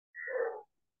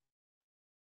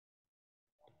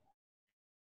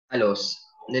Alors,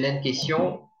 nous avons une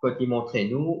question qui montre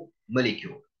nous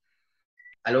molécules.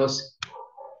 Alors,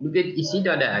 nous avons ici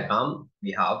dans le diagramme,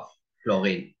 we have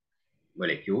chlorine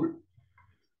molecule,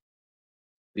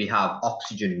 we have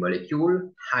oxygen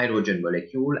molecule, hydrogen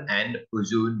molecule, and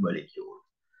ozone molecule.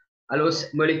 Alors,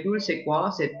 molécule, c'est quoi?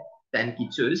 C'est une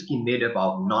quitteuse qui est made up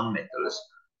of non-metals.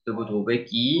 Donc, vous trouvez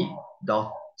qui,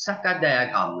 dans chaque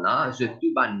diagramme-là, je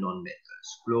trouve un non-metals.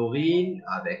 Chlorine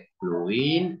avec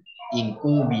chlorine, ils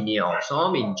combinés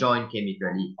ensemble, ils join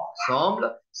chemically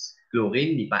ensemble.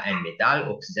 Chlorine n'est pas un métal,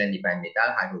 oxygène n'est pas un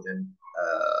métal, hydrogen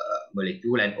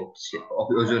molecule and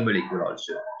ozone molecule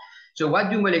also. So, what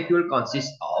do molecule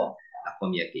consist of? La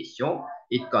première question,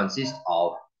 it consists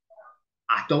of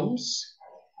atoms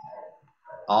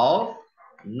of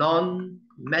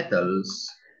non-metals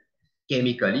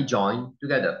chemically joined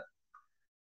together.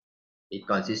 It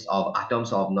consists of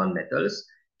atoms of non-metals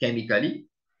chemically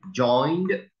joined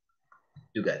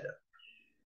together.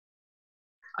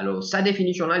 Alors, sa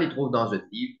définition-là, il trouve dans un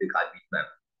livre de grade 8 même.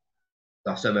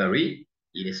 Dans Summary,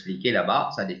 il expliquait là-bas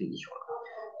sa définition-là.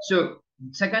 So,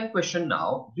 second question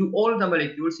now, do all the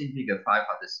molecules in figure 5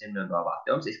 have the same number of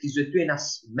atoms? Est-ce qu'ils ont la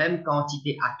même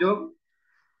quantité d'atomes?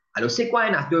 Alors, c'est quoi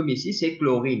un atome ici? C'est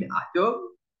chlorine atome,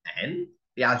 N,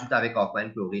 et ajoute avec encore un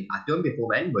chlorine atome, et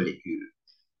forme une molécule.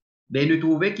 Mais nous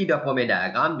trouvons qu'il dans le premier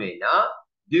diagramme, nous avons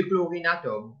deux chlorines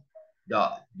atomes. Dans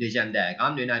le deuxième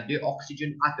diagramme, nous avons deux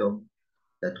oxygène atomes.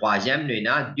 Dans le troisième, nous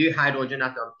avons deux hydrogène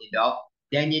atomes. Et dans le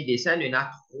dernier dessin, nous avons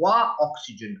trois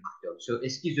oxygène atomes. So,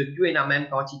 est-ce qu'ils ont tous la même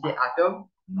quantité d'atomes?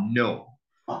 Non.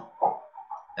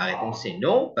 La réponse est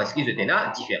non, parce qu'ils étaient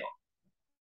différents.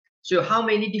 So, how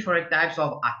many different types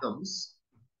of atoms?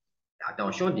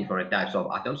 Attention, different types of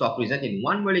atoms are present in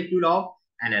one molecule of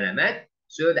an element.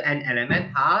 So, an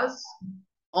element has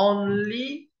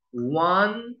only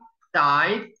one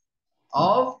type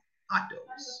of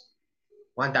atoms.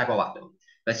 One type of atom.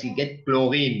 Parce qu'il get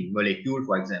chlorine molecule,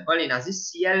 for example, il y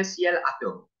a Cl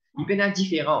atom. Il peut être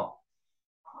différent.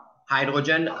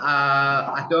 Hydrogen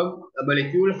atom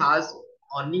molecule has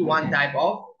only one type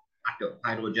of atom.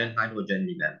 Hydrogen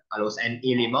lui-même. Alors, c'est un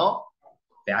élément.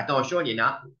 Fais attention, il y en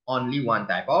a only one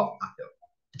type of atom.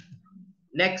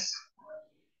 Next,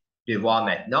 de voir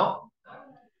maintenant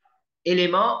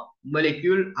éléments,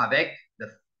 molécules avec the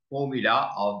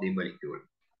formula of the molecule.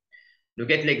 Nous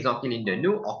avons l'exemple de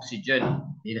nous, oxygène,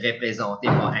 il est représenté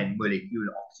par une molécule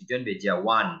oxygène, veut dire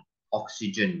one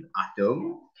oxygen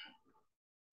atom,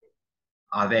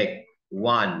 avec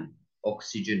one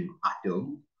oxygen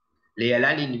atom. Les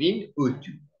LN viennent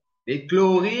O2. Les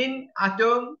chlorine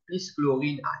atom plus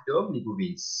chlorine atom, nous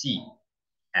pouvons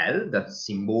Cl, le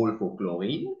symbole pour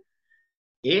chlorine,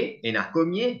 et il y a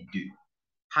combien? 2.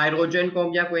 Hydrogène,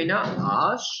 combien pour il a?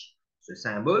 H, ce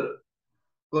symbole.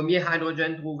 Combien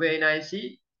hydrogène trouvé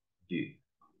ici? 2.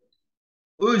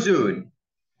 Ozone,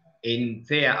 il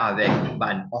fait avec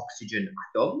un oxygen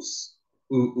atoms.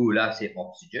 Ou là, c'est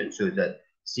oxygène, so the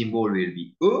symbol will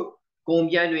be O.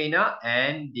 Combien nous en a?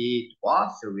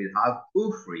 ND3, so we'll have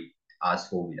O3 as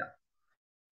formula.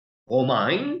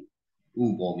 Bromine,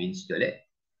 ou bromine, s'il te plaît.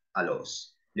 Alors,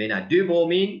 nous en a deux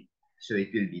bromines, so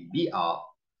it will be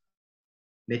Br.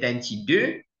 Mais un petit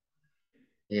 2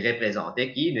 est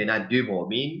représenté qui? Nous en a deux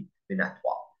bromines, nous en a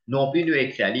 3. Non plus, nous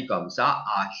écrivons comme ça,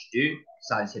 H2,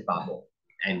 ça, c'est pas bon.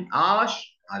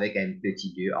 NH avec un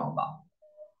petit 2 en bas.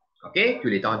 OK? Tous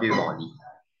les temps devant lui.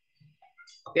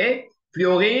 OK?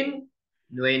 Fluorine,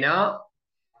 nous en a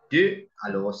 2.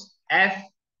 Alors,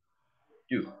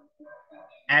 F2.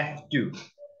 F2.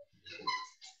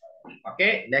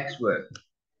 OK? Next word.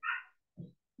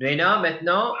 Nous en a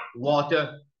maintenant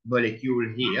water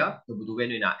molecule here. Donc, vous trouvez,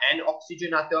 nous en a un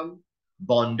oxygène atome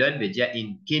bonded, veut dire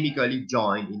in chemically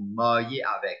joined, in marié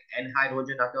avec un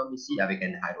hydrogène atome ici, avec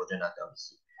un hydrogène atome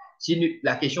ici. Si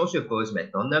la question se pose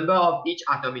maintenant, number of each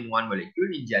atom in one molecule,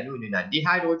 nous on a des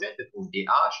hydrogènes, de trouve des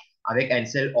H, avec un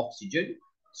seul oxygène,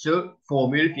 ce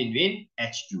formule finit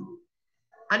H2.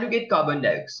 And we get carbon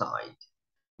dioxide.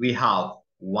 We have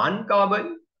one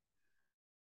carbon,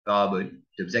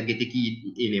 tu sais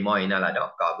qui élément il y a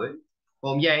là-dedans, carbone.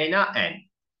 Combien il y a? N.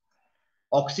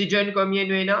 Oxygène, combien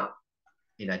il y a?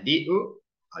 Il y a DO.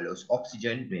 Alors,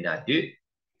 oxygène, il y a 2.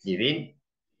 Divine.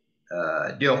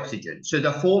 2 oxygènes. So,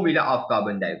 the formula of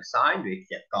carbon dioxide, we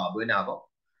écrit carbone avant.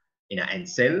 Il y a un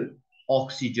seul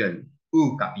oxygène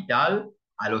ou capital.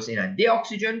 Alors, il y a 2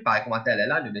 oxygènes, par exemple,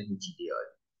 là, nous mettons un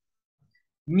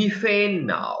Methane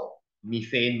now.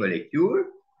 Methane molecule.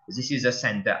 This is a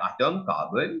center atom,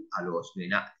 carbon. Alors, nous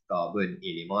avons carbone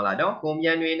élément là-dedans.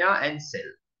 Combien nous avons? Un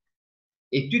seul.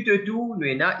 Et tout,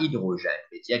 nous avons hydrogène.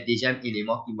 C'est-à-dire, le deuxième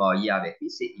élément qui est marié avec lui,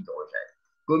 c'est hydrogène.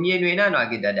 Combien nous avons dans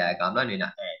le diagram là? Nous avons 1,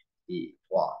 2,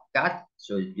 3, 4.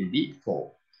 So it will be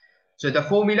 4. So the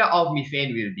formula of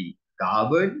methane will be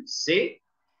carbon, C,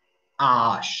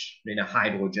 H. Nous avons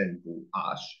hydrogen pour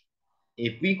H.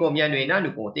 Et puis, combien nous avons?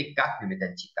 Nous comptons 4, nous mettons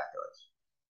un petit 14.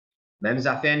 Même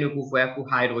affaire, nous pouvons faire pour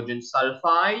hydrogen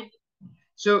sulfide.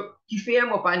 So, qui fait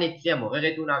moi pas écrire, moi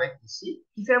retourne avec ici,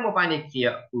 qui fait moi pas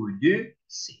écrire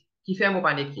O2C. Qui fait moi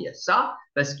pas écrire ça?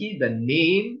 Parce que the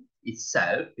name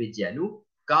itself veut dire nous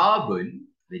carbon,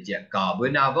 veut dire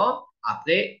carbone avant,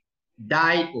 après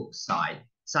dioxide.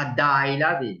 Ça di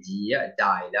là veut dire 2.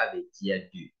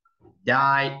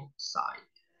 Dioxide.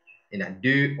 Il y a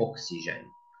 2 oxygènes.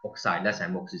 Oxyde là, c'est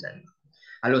un oxygène.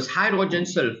 Alors, hydrogen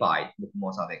sulfide, on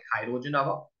commence avec hydrogen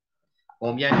avant.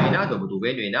 Combien nous avons? Donc, vous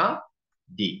trouvez, nous avons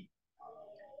D.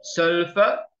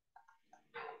 Sulfur,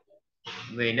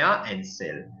 Vena, and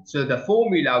Cell. So the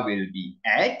formula will be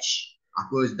H, à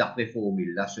cause d'après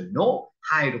formule, ce nom,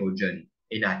 hydrogen,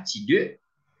 et a T2,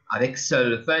 avec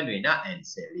sulfur, Vena, and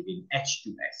Cell, leaving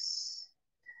H2S.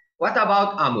 What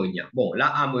about ammonia? Bon, là,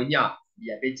 ammonia, il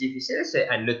est un peu difficile, c'est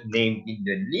un autre name in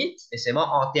the lit, et c'est moi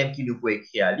en termes qui nous peut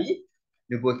écrire à lui,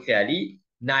 nous pouvons écrire à lui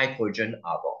nitrogen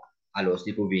avant. Alors,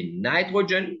 c'est pour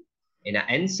nitrogen, et a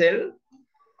N cell,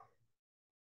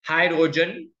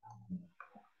 hydrogen,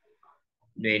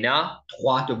 nous avons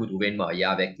 3 que vous trouvez mariés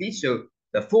avec lui. So,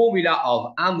 the formula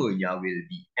of ammonia will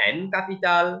be N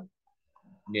capital.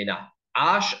 Nous avons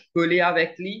H collé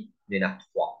avec lui. Nous avons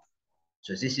 3.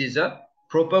 So, this is a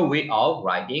proper way of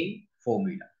writing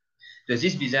formula. So,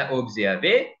 this is bien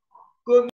observé.